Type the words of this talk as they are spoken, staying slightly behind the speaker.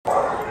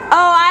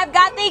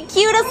the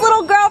cutest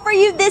little girl for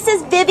you. This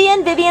is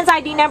Vivian. Vivian's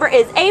ID number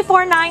is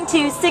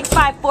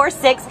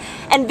A4926546.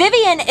 And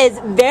Vivian is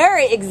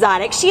very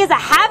exotic. She is a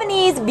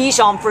Havanese and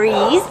Bichon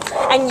Frise.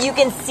 And you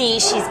can see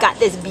she's got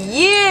this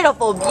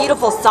beautiful,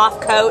 beautiful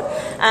soft coat.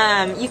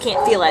 You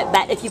can't feel it,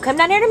 but if you come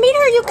down here to meet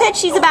her, you could.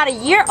 She's about a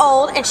year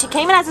old, and she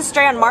came in as a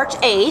stray on March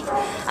 8th.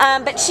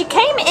 But she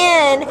came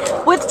in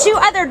with two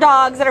other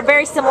dogs that are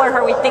very similar to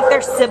her. We think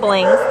they're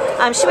siblings.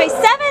 She weighs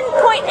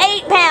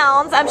 7.8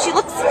 pounds. She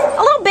looks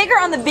a little bigger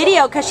on the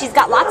video because she's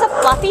got lots of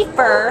fluffy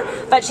fur,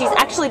 but she's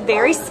actually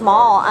very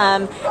small.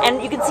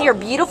 And you can see her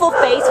beautiful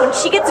face. When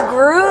she gets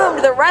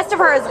groomed, the rest of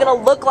her is going to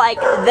look like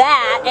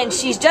that, and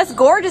she's just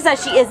gorgeous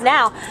as she is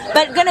now,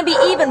 but going to be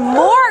even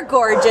more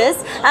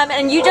gorgeous.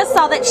 And you just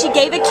saw that she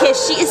gave a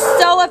kiss. She is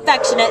so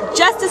affectionate,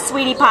 just a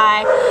sweetie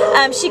pie.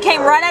 She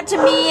came right up to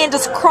me and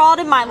just crawled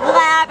in my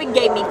lap and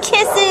gave me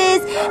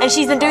kisses, and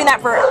she's been doing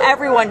that for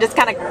everyone, just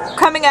kind of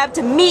coming up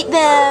to meet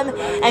them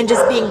and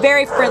just being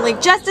very friendly,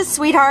 just a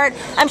sweetheart.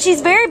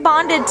 She's very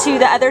bonded to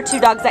the other two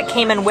dogs that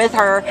came in with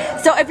her.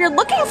 So if you're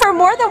looking for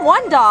more than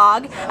one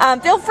dog,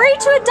 feel free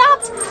to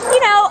adopt,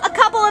 a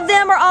couple of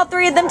them or all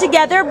three of them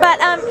together. But,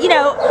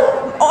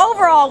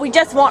 overall, we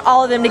just want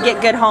all of them to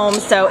get good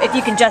homes. So if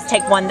you can just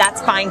take one,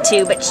 that's fine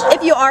too. But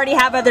if you already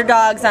have other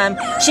dogs,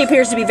 she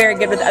appears to be very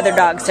good with other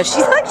dogs. So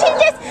she's like,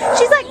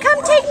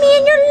 come take me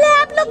in your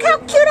lap. Look how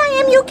cute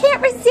I am. You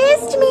can't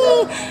resist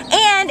me.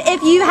 And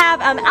if you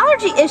have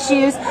allergy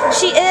issues,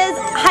 she is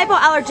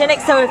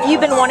hypoallergenic. So if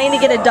you've been wanting to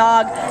get a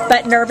dog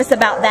but nervous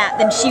about that,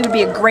 then she would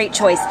be a great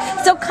choice.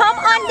 So come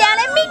on down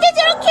and meet this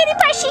little cutie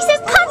pie. She says,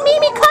 come meet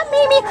me, come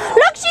meet me.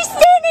 Look, she's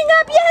standing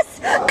up. Yes,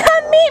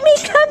 come meet me,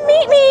 come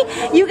meet me.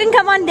 You can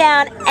come on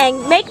down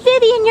and make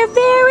Vivian your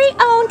very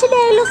own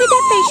today. Look at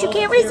that face. You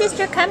can't resist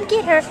her. Come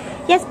get her.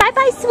 Yes,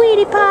 bye-bye,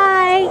 sweetie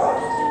pie.